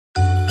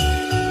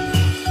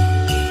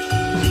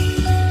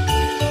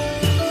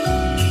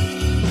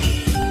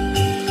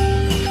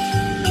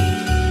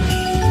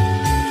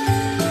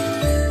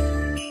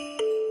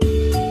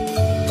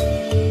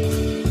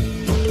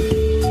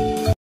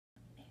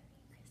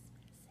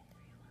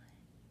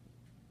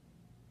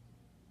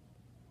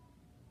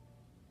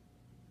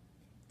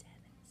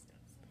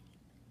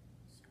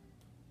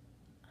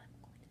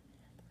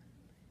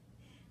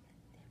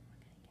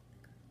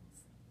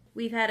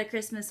We've had a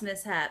Christmas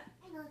mishap.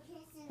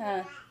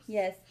 Huh?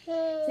 Yes.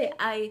 See,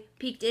 I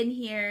peeked in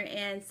here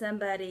and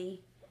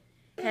somebody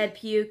had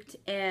puked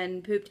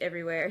and pooped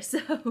everywhere.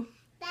 So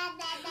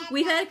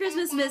we've had a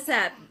Christmas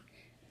mishap.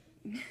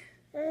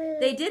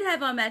 They did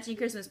have on matching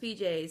Christmas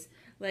PJs,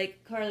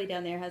 like Carly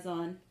down there has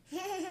on.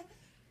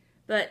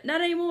 But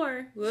not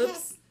anymore.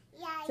 Whoops.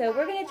 So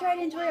we're going to try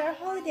to enjoy our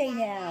holiday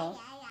now.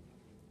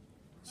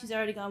 She's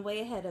already gone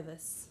way ahead of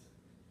us.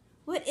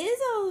 What is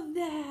all of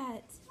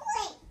that?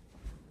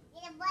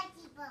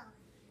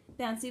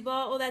 Bouncy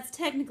ball? Well, that's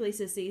technically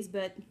Sissy's,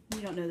 but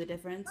you don't know the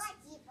difference.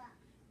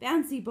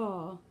 Bouncy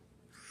ball.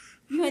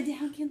 You went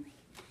down, Kinley?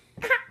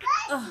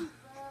 Oh.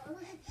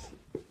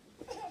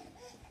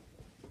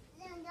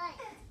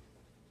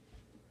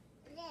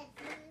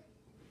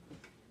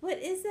 What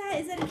is that?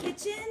 Is that a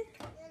kitchen?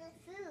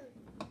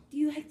 Do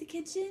you like the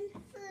kitchen?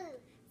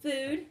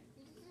 Food?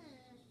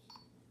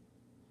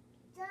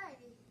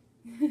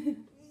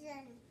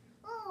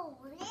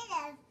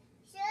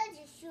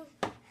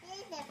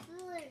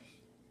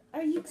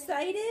 Are you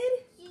excited?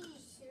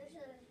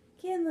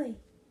 Kinley,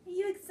 are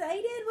you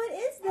excited? What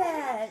is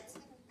that?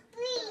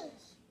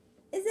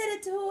 Is that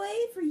a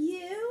toy for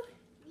you?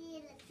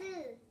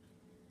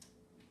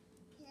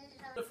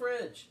 The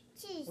fridge.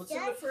 What's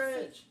in the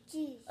fridge?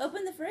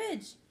 Open the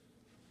fridge.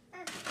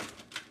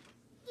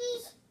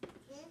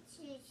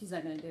 She's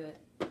not going to do it.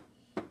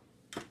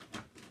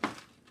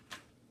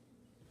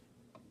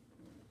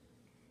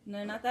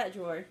 No, not that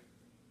drawer.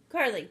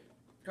 Carly.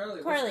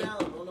 Carly. Carly.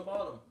 What's down on the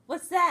bottom?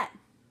 What's that?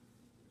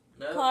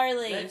 No.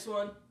 Carly. Next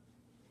one.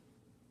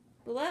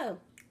 Below.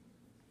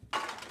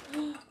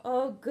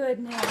 Oh,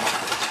 goodness.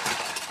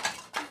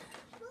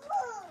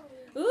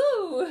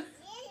 Ooh.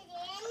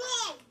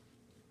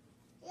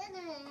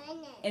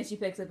 And she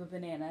picks up a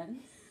banana.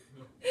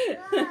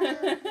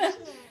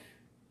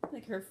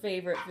 Like her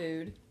favorite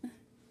food.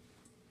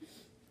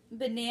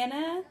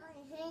 Banana.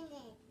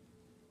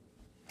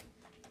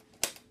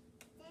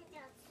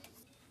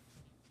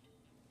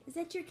 Is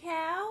that your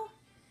cow?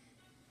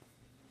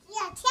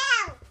 Yeah,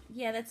 cow.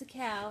 Yeah, that's a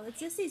cow.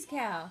 That's Sissy's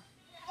cow.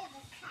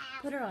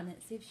 Put her on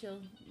it. See if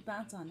she'll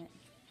bounce on it.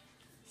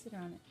 Sit her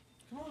on it.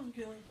 Come on,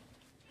 Kelly.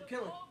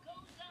 Kelly.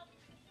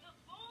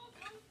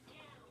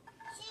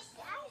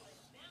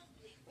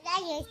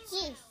 That's your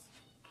cheese.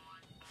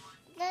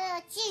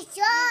 The cheese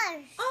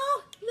yours.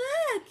 Oh,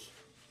 look!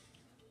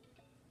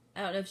 I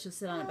don't know if she'll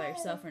sit on it by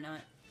herself or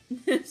not.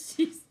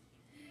 She's...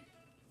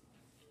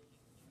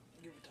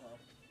 Give her time.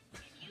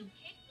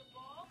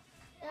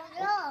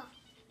 No.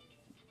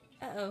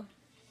 Uh-oh.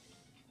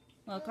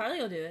 Well, Carly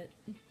will do it.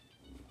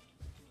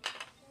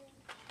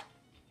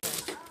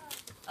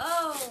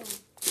 Oh!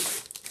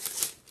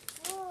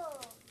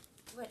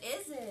 What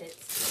is it?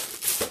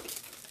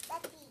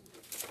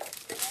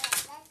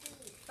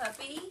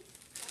 Puppy?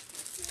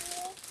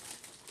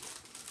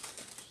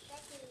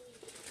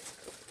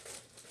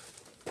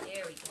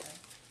 There we go.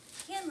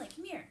 Kinley,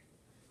 come here.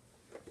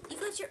 You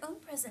got your own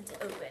present to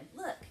open.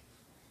 Look.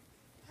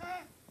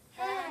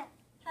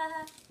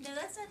 No,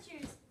 that's not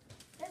yours.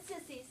 That's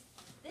Sissy's.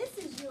 This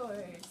is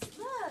yours.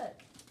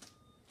 Look.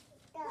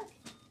 Look.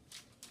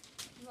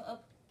 You want to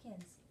open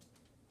Ken's?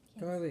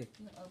 Carly.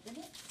 You want to open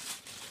it?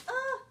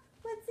 Oh,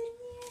 what's in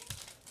there?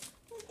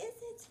 What is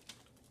it?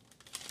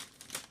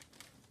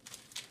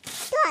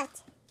 What?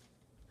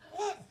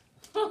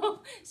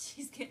 Oh,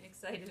 she's getting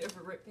excited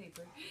over ripped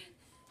paper.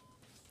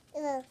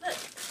 Look,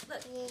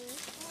 look,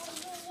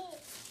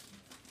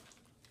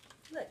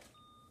 look.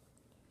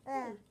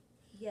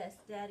 Yes,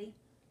 Daddy.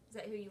 Is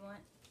that who you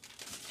want?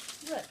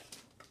 Look.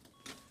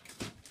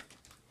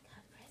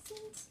 Got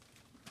presents?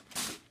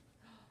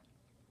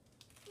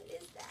 What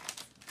is that?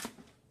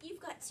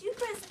 You've got 2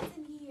 presents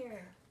in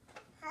here.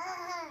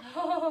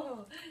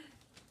 Oh.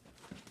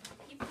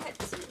 You've got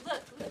 2.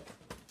 Look, look.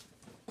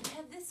 You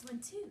have this one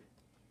too.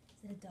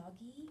 Is it a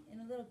doggy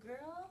and a little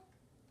girl?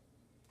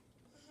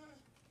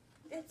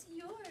 That's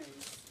yours.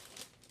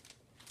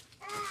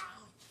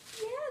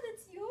 Yeah,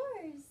 that's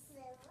yours.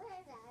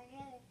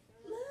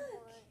 Look.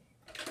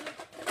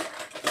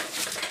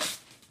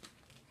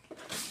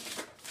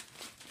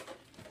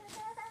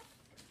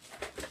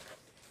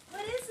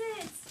 What is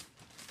it?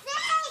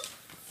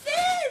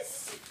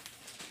 Fish!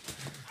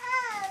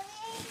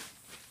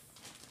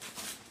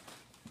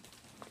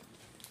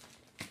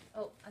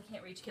 Oh, I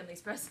can't reach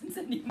Kinley's presents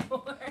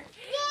anymore.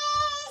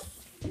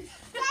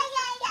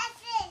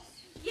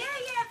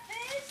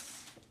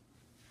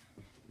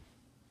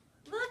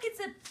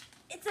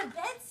 It's a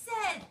bed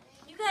set.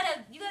 You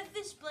got a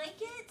fish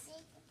blanket?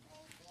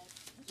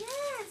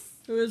 Yes.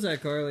 Who is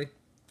that, Carly?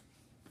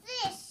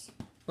 Fish.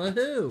 But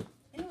who?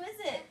 Who is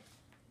it?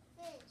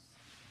 Fish.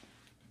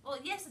 Well,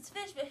 yes, it's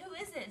fish, but who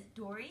is it?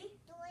 Dory?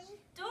 Dory.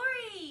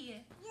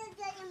 Dory! You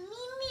got a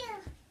meow.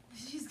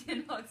 She's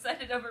getting all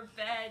excited over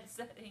bed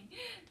setting.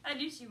 I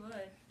knew she would.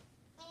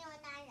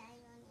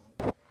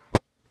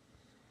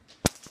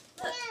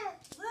 Look,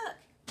 look.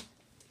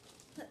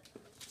 Look.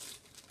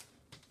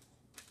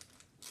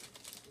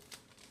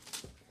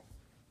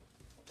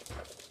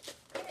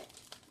 Get it.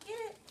 Get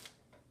it.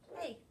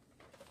 Hey,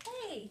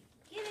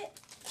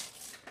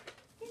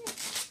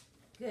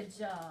 Good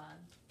job.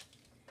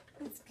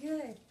 That's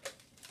good.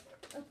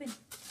 Open.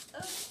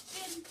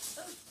 Open.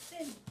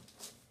 Open.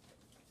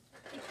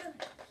 Keep going.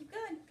 Keep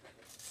going.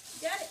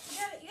 You got it. You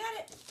got it. You got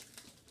it.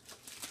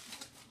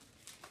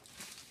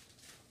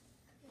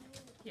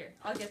 Here,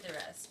 I'll get the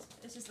rest.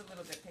 It's just a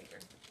little bit paper.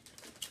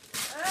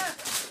 Ah!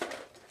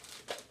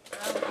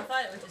 I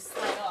thought it would just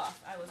slide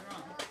off. I was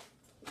wrong.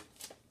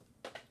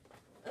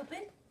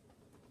 Open?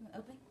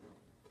 Open?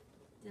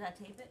 Did I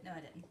tape it? No, I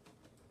didn't.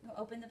 You want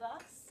to open the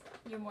box?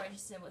 You're more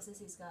interested in what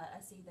Sissy's got.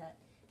 I see that.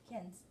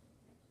 Ken's.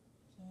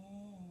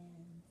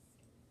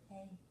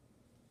 Hey.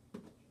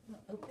 You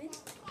want to open?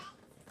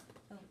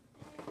 Oh.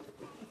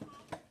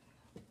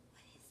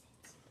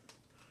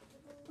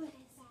 What is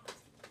it?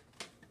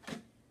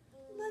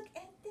 Look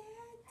at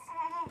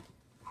that.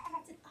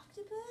 It's an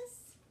octopus.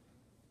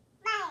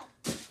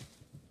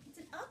 It's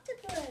an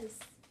octopus.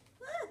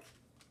 Look.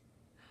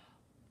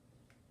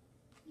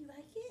 You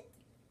like it?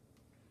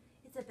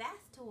 It's a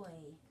bath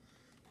toy.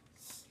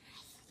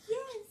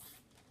 Yes.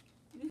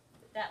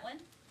 That one?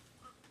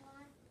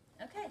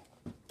 Okay.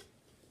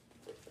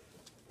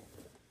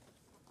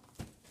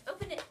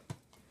 Open it.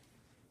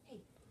 Hey,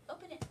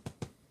 open it.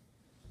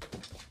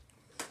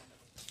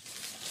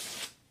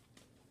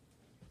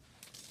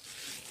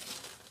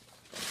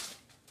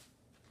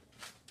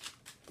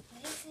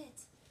 What is it?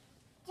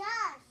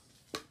 Josh.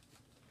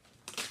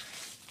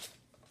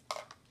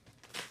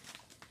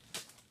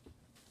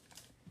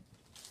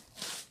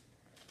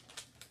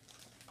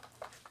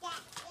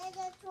 There's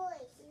a toy.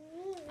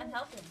 I'm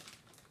helping.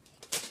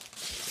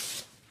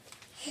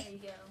 There you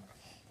go.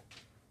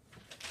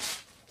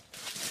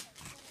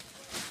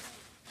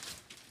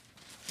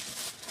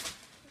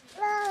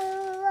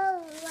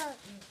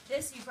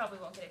 This you probably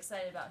won't get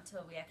excited about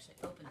until we actually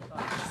open the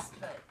box,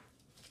 but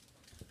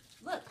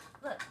look,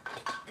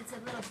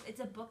 it's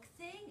a book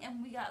thing,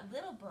 and we got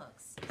little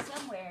books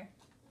somewhere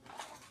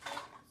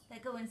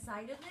that go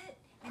inside of it,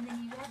 and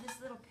then you have this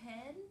little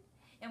pen,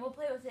 and we'll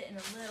play with it in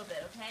a little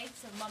bit, okay?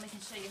 So Mommy can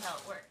show you how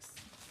it works.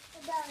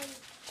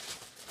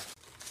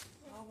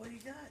 Oh, what do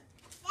you got?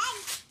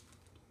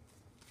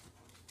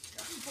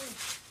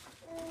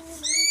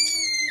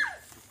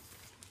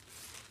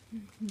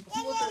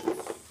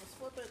 Let's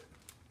flip it.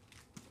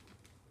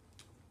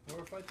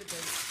 Or fight the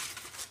tape.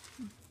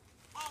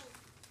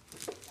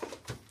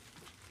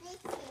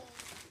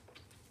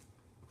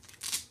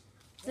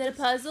 Is it a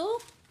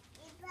puzzle?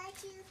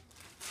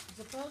 It's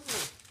a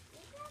puzzle.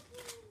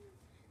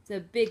 It's a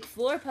big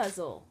floor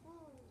puzzle.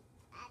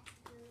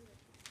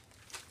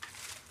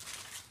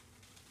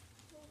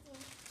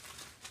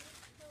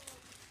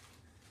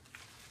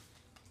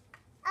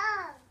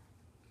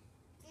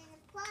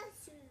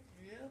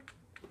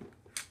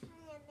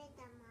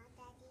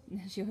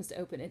 She wants to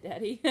open it,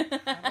 Daddy. How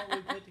about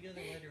we put it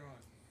together later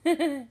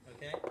on?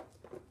 Okay?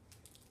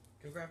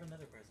 Go grab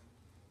another present.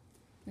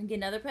 Want to get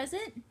another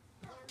present?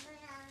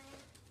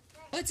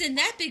 What's in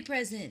that big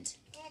present?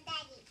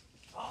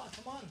 Oh,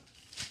 come on.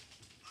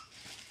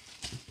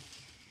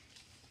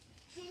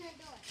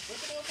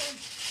 Flip it open.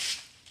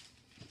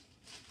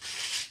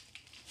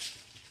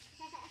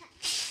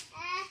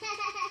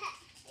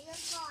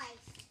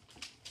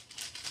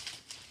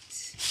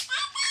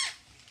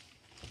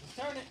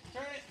 Turn it,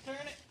 turn it,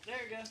 turn it.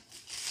 There you go.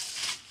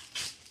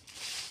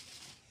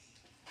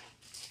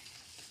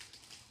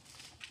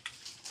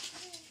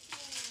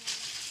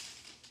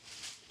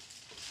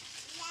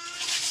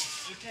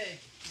 Okay,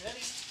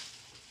 ready?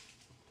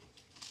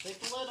 Take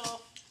the lid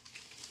off.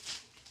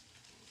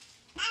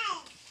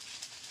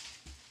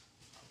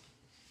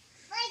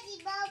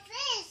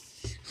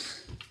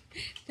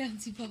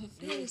 Bouncy ball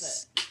What is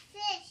that?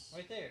 Fish.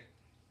 Right there.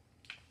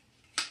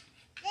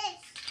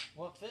 Fish.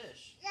 What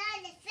fish?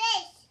 The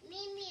fish.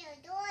 Mimi or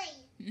Dory.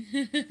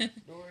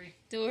 Dory.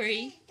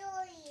 Dory.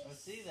 Dory. I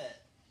see that.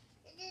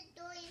 It's a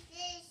Dory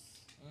fish.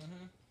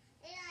 Mm-hmm.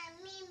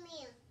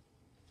 Mimi.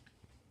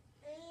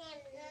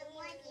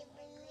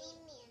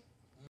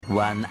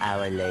 1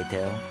 hour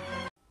later.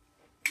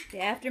 The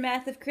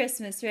aftermath of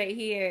Christmas right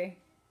here.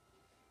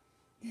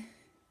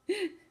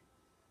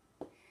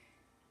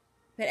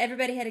 But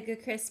everybody had a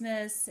good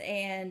Christmas,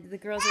 and the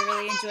girls are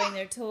really enjoying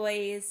their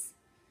toys.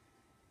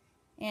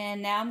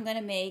 And now I'm going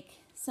to make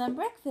some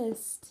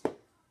breakfast.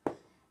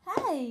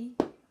 Hi!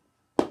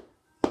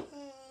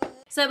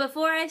 So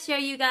before I show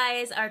you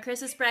guys our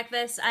Christmas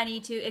breakfast, I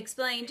need to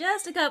explain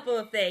just a couple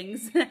of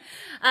things.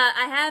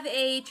 I have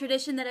a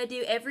tradition that I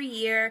do every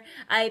year.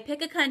 I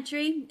pick a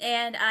country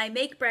and I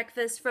make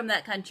breakfast from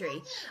that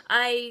country.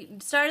 I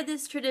started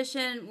this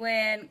tradition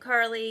when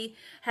Carly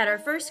had our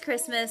first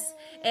Christmas,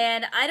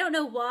 and I don't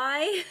know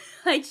why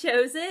I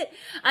chose it.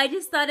 I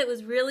just thought it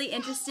was really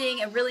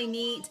interesting and really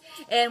neat,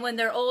 and when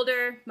they're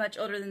older, much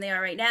older than they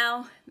are right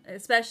now,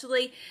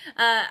 especially,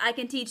 I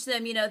can teach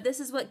them, you know, this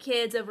is what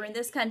kids over in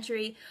this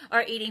country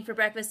are eating for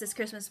breakfast this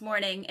Christmas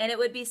morning, and it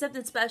would be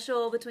something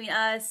special between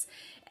us.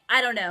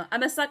 I don't know.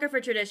 I'm a sucker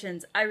for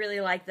traditions. I really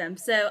like them,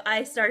 so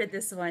I started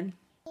this one.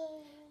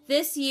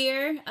 This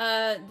year,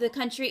 the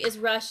country is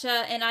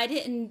Russia, and I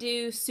didn't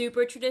do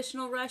super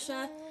traditional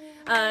Russia,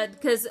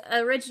 because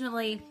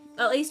originally,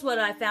 at least what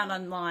I found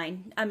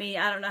online, I mean,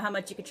 I don't know how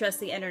much you could trust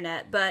the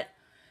internet, but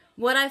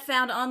what I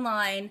found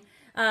online,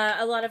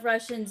 a lot of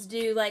Russians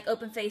do like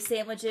open-faced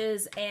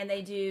sandwiches,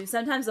 and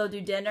sometimes they'll do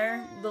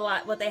dinner,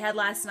 what they had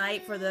last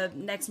night for the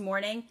next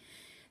morning.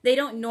 They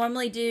don't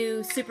normally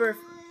do super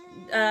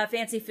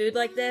fancy food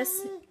like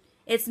this.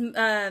 It's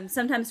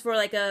sometimes for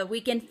like a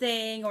weekend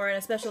thing or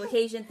a special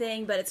occasion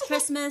thing, but it's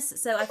Christmas,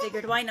 so I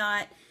figured why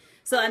not.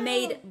 So I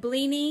made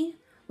blini,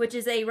 which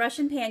is a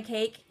Russian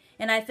pancake,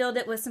 and I filled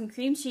it with some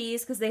cream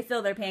cheese because they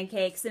fill their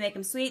pancakes. They make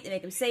them sweet, they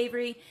make them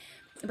savory,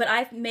 but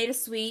I made a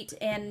sweet,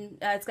 and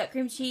it's got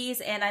cream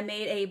cheese, and I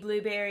made a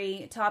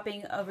blueberry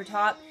topping over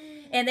top.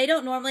 And they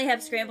don't normally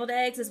have scrambled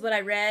eggs, is what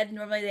I read.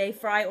 Normally they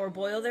fry or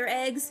boil their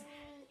eggs,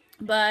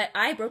 but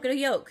I broke a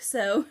yolk,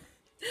 so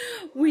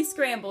we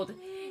scrambled.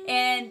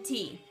 And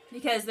tea,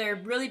 because they're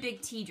really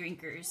big tea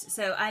drinkers.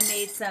 So I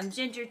made some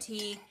ginger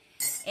tea,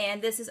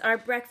 and this is our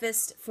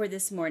breakfast for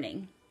this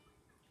morning.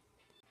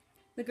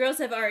 The girls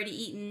have already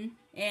eaten,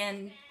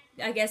 and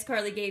I guess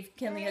Carly gave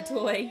Kinley a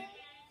toy.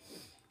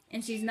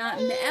 And she's not,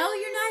 oh,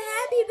 you're not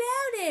happy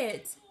about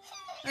it.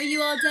 Are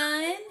you all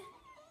done?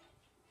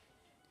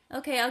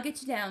 Okay, I'll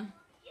get you down.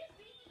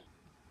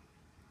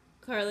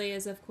 Carly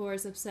is, of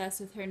course,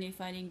 obsessed with her new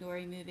Finding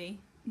Dory movie.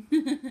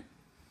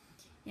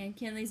 And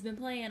Kinley's been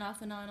playing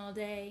off and on all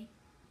day.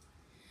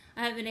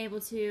 I haven't been able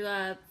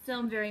to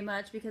film very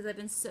much because I've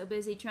been so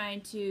busy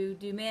trying to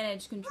do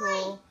damage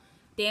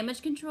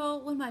control.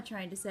 What am I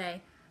trying to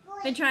say?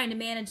 Been trying to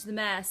manage the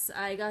mess.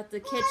 I got the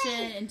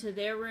kitchen into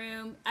their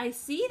room. I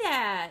see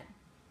that.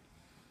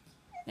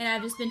 And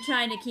I've just been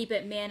trying to keep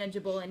it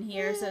manageable in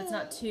here so it's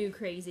not too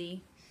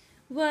crazy.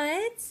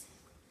 What?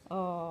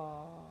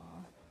 Oh.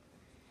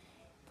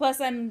 Plus,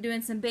 I'm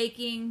doing some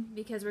baking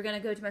because we're going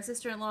to go to my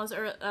sister-in-law's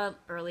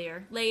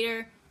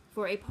later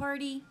for a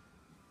party.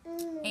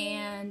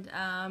 And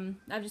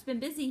I've just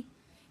been busy.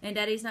 And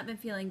Daddy's not been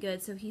feeling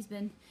good, so he's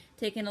been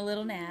taking a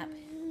little nap.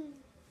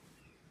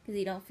 Because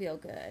he don't feel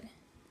good.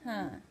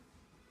 Huh.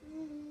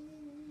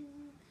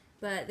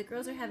 But the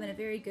girls are having a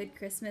very good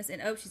Christmas. And,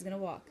 oh, she's going to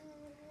walk.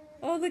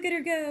 Oh, look at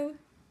her go.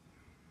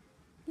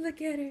 Look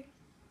at her.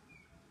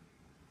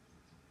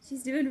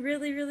 She's doing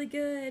really, really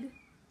good.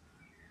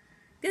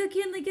 Go,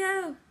 Kinley,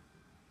 go!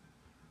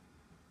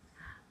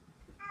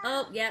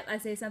 Oh, yep, I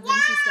say something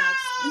and she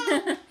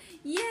stops.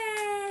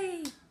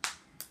 Yay!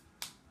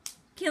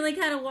 Kinley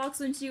kind of walks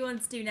when she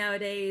wants to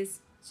nowadays.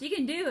 She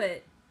can do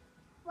it.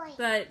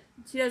 But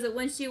she does it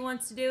when she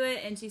wants to do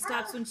it, and she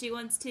stops when she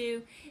wants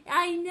to.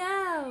 I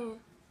know!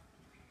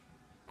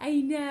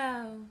 I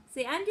know.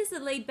 See, I'm just a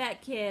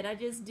laid-back kid. I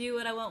just do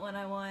what I want when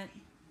I want.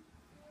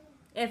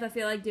 If I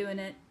feel like doing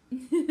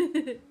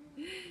it.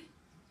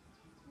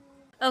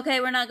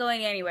 Okay, we're not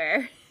going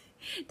anywhere.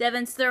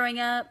 Devin's throwing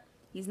up.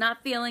 He's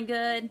not feeling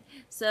good.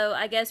 So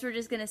I guess we're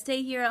just going to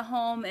stay here at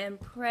home and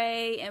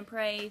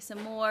pray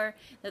some more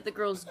that the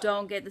girls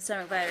don't get the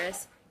stomach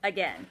virus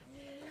again.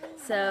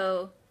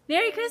 So,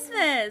 Merry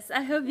Christmas!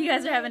 I hope you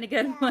guys are having a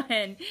good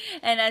one.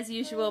 And as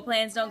usual,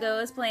 plans don't go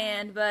as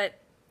planned, but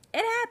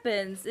it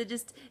happens. It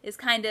just is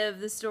kind of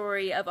the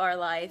story of our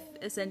life,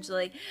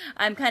 essentially.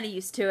 I'm kind of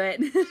used to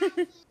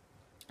it.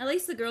 At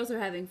least the girls are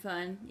having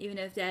fun, even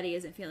if Daddy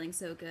isn't feeling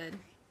so good.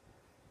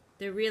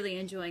 They're really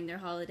enjoying their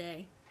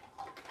holiday.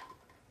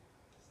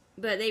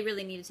 But they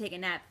really need to take a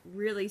nap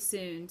really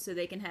soon so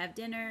they can have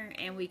dinner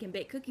and we can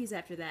bake cookies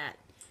after that.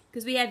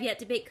 Because we have yet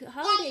to bake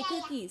holiday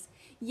cookies.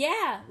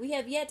 Yeah, we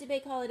have yet to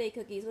bake holiday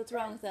cookies. What's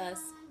wrong with us?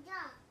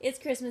 It's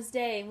Christmas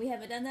Day and we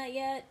haven't done that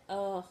yet?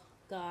 Oh,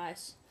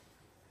 gosh.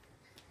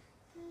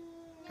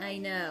 I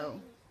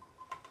know.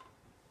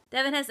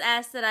 Devin has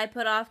asked that I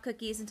put off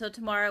cookies until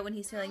tomorrow when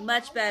he's feeling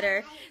much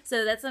better.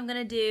 So that's what I'm going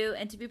to do.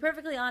 And to be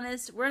perfectly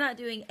honest, we're not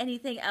doing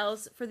anything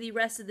else for the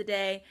rest of the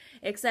day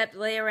except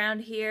lay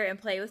around here and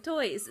play with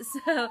toys.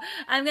 So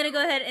I'm going to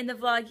go ahead and end the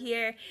vlog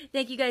here.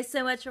 Thank you guys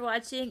so much for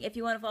watching. If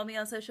you want to follow me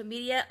on social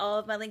media, all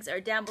of my links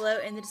are down below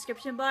in the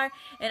description bar.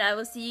 And I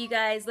will see you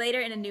guys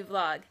later in a new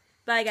vlog.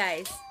 Bye,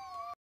 guys.